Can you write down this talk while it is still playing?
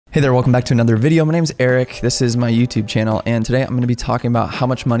Hey there, welcome back to another video. My name's Eric. This is my YouTube channel, and today I'm going to be talking about how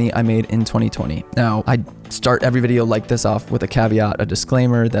much money I made in 2020. Now, I start every video like this off with a caveat, a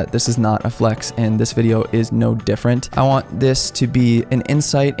disclaimer that this is not a flex, and this video is no different. I want this to be an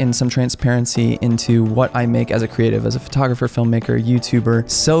insight and some transparency into what I make as a creative, as a photographer, filmmaker, YouTuber,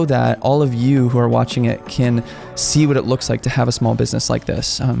 so that all of you who are watching it can see what it looks like to have a small business like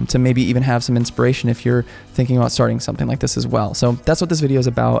this, to maybe even have some inspiration if you're thinking about starting something like this as well. So that's what this video is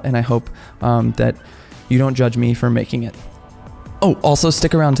about, and I hope that you don't judge me for making it. Oh, also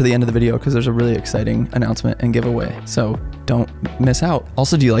stick around to the end of the video because there's a really exciting announcement and giveaway, so don't miss out.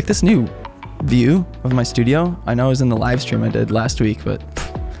 Also, do you like this new view of my studio? I know it was in the live stream I did last week, but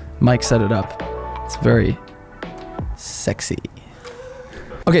Mike set it up. It's very sexy.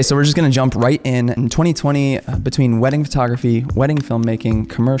 Okay, so we're just gonna jump right in. In 2020, between wedding photography, wedding filmmaking,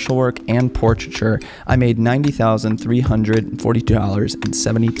 commercial work, and portraiture, I made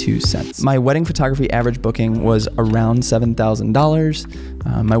 $90,342.72. My wedding photography average booking was around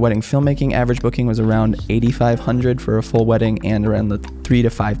 $7,000. My wedding filmmaking average booking was around $8,500 for a full wedding and around the $3,000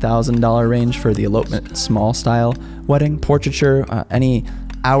 to $5,000 range for the elopement small style wedding. Portraiture, any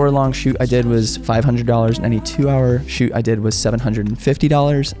hour-long shoot I did was $500, and any 2-hour shoot I did was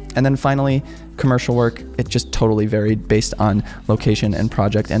 $750. And then finally, commercial work, it just totally varied based on location and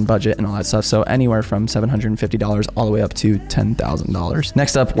project and budget and all that stuff. So anywhere from $750 all the way up to $10,000.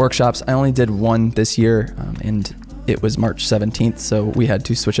 Next up, workshops. I only did one this year, and it was March 17th, so we had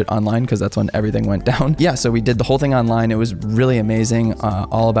to switch it online because that's when everything went down. Yeah, so we did the whole thing online. It was really amazing.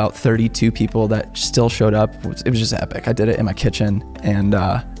 All about 32 people that still showed up. It was just epic. I did it in my kitchen, and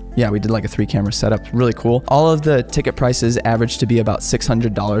yeah, we did like a 3-camera setup. Really cool. All of the ticket prices averaged to be about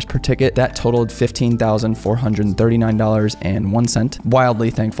 $600 per ticket. That totaled $15,439.01.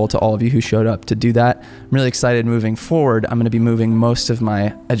 Wildly thankful to all of you who showed up to do that. I'm really excited moving forward. I'm going to be moving most of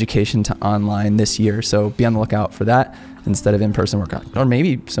my education to online this year, so be on the lookout for that instead of in-person workshops, or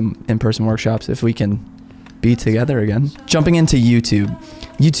maybe some in-person workshops if we can be together again. Jumping into YouTube.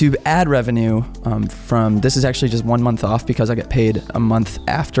 YouTube ad revenue this is actually just 1 month off because I get paid a month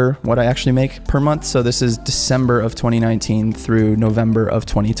after what I actually make per month. So this is December of 2019 through November of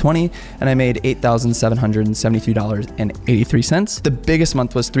 2020, and I made $8,773.83. The biggest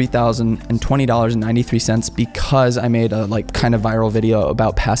month was $3,020.93 because I made a kind of viral video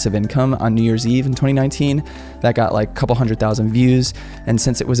about passive income on New Year's Eve in 2019. That got like a couple 100,000 views, and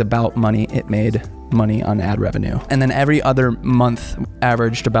since it was about money, it made money on ad revenue. And then every other month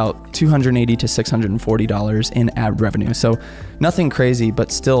averaged about $280 to $640 in ad revenue. So nothing crazy, but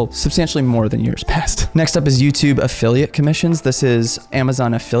still substantially more than years past. Next up is YouTube affiliate commissions. This is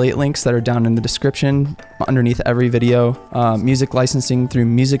Amazon affiliate links that are down in the description underneath every video. Music licensing through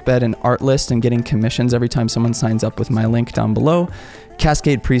MusicBed and Artlist, and getting commissions every time someone signs up with my link down below.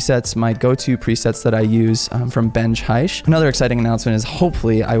 Cascade presets, my go-to presets that I use from Benj Heish. Another exciting announcement is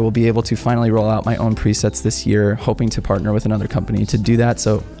hopefully I will be able to finally roll out my own presets this year, hoping to partner with another company to do that,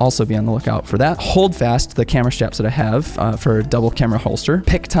 so also be on the lookout for that. Holdfast, the camera straps that I have for double camera holster.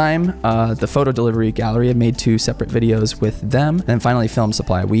 PicTime, the photo delivery gallery, I made 2 separate videos with them. And then finally, Film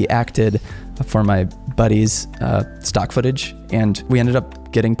Supply. We acted for my buddy's stock footage, and we ended up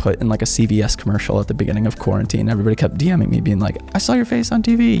getting put in like a CVS commercial at the beginning of quarantine. Everybody kept DMing me being like, I saw your face on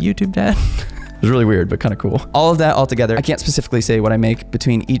TV, YouTube dad. It was really weird, but kind of cool. All of that all together, I can't specifically say what I make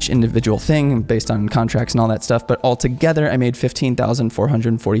between each individual thing based on contracts and all that stuff, but all together I made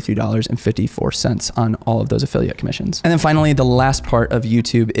 $15,443.54 on all of those affiliate commissions. And then finally, the last part of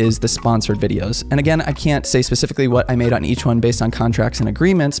YouTube is the sponsored videos. And again, I can't say specifically what I made on each one based on contracts and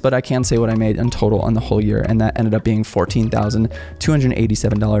agreements, but I can say what I made in total on the whole year, and that ended up being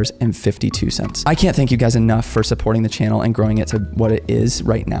 $14,287.52. I can't thank you guys enough for supporting the channel and growing it to what it is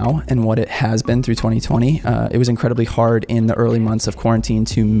right now and what it has been through 2020. It was incredibly hard in the early months of quarantine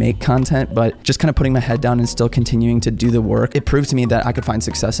to make content, but just kind of putting my head down and still continuing to do the work, it proved to me that I could find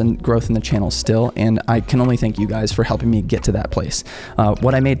success and growth in the channel still, and I can only thank you guys for helping me get to that place.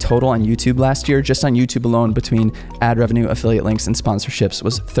 What I made total on YouTube last year, just on YouTube alone, between ad revenue, affiliate links, and sponsorships,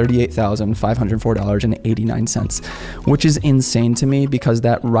 was $38,504.89, which is insane to me because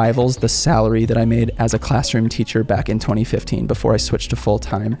that rivals the salary that I made as a classroom teacher back in 2015 before I switched to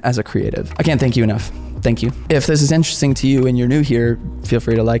full-time as a creative. I can't thank you enough. Thank you. If this is interesting to you and you're new here, feel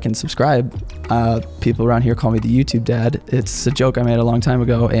free to like and subscribe. People around here call me the YouTube dad. It's a joke I made a long time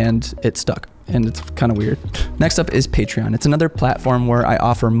ago and it stuck. and it's kind of weird. Next up is Patreon. It's another platform where I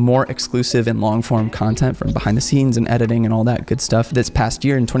offer more exclusive and long form content from behind the scenes and editing and all that good stuff. This past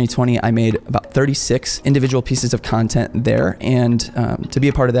year in 2020, I made about 36 individual pieces of content there, and to be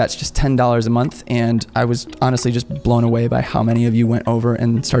a part of that, it's just $10 a month, and I was honestly just blown away by how many of you went over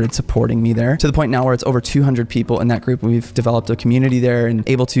and started supporting me there, to the point now where it's over 200 people in that group. We've developed a community there and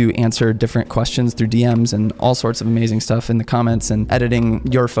able to answer different questions through DMs and all sorts of amazing stuff in the comments and editing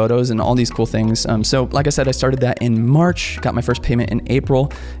your photos and all these cool things. So like I said, I started that in March, got my first payment in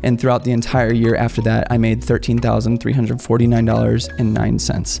April, and throughout the entire year after that, I made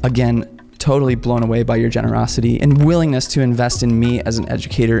 $13,349.09. Again, totally blown away by your generosity and willingness to invest in me as an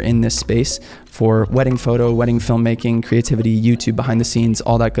educator in this space for wedding photo, wedding filmmaking, creativity, YouTube, behind the scenes,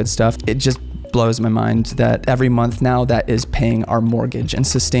 all that good stuff. It just blows my mind that every month now that is paying our mortgage and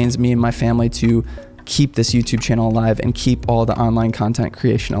sustains me and my family to keep this YouTube channel alive and keep all the online content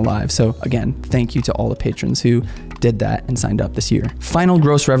creation alive. So again, thank you to all the patrons who did that and signed up this year. Final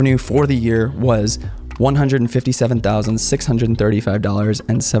gross revenue for the year was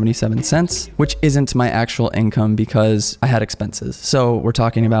 $157,635.77, which isn't my actual income because I had expenses. So we're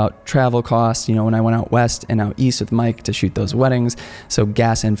talking about travel costs, you know, when I went out west and out east with Mike to shoot those weddings. So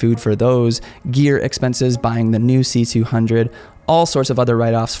gas and food for those, gear expenses, buying the new C200, all sorts of other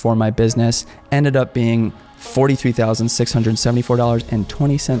write-offs for my business, ended up being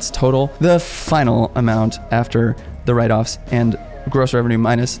 $43,674.20 total. The final amount after the write-offs and gross revenue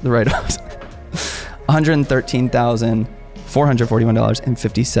minus the write-offs,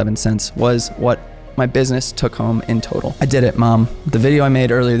 $113,441.57 was what my business took home in total. I did it, Mom. The video I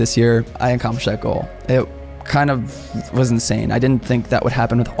made earlier this year, I accomplished that goal. It kind of was insane. I didn't think that would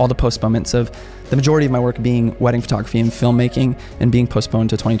happen with all the postponements of the majority of my work being wedding photography and filmmaking and being postponed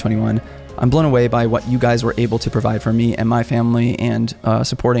to 2021. I'm blown away by what you guys were able to provide for me and my family and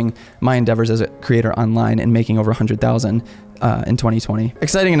supporting my endeavors as a creator online and making over 100,000 in 2020.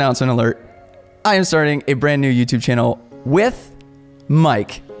 Exciting announcement alert. I am starting a brand new YouTube channel with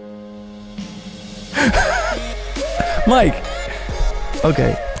Mike. Mike.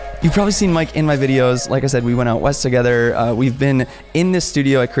 Okay. You've probably seen Mike in my videos. Like I said, we went out west together. We've been in this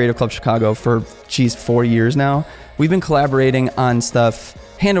studio at Creative Club Chicago for, 4 years now. We've been collaborating on stuff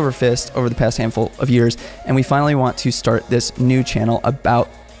hand over fist over the past handful of years, and we finally want to start this new channel about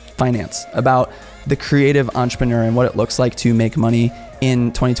finance, about the creative entrepreneur and what it looks like to make money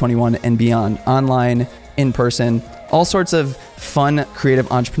in 2021 and beyond, online, in person, all sorts of fun, creative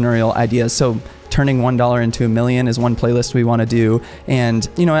entrepreneurial ideas. So turning $1 into $1 million is one playlist we want to do. And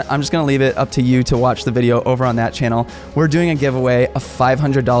you know what? I'm just going to leave it up to you to watch the video over on that channel. We're doing a giveaway, a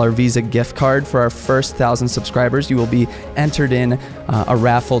 $500 Visa gift card for our first 1,000 subscribers. You will be entered in a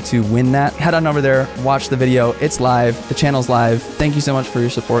raffle to win that. Head on over there, watch the video. It's live. The channel's live. Thank you so much for your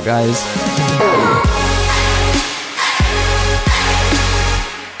support, guys.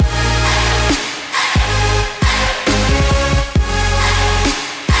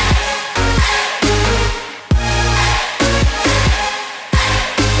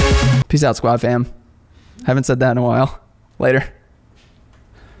 Peace out, squad fam. Haven't said that in a while. Later.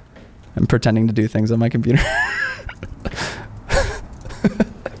 I'm pretending to do things on my computer.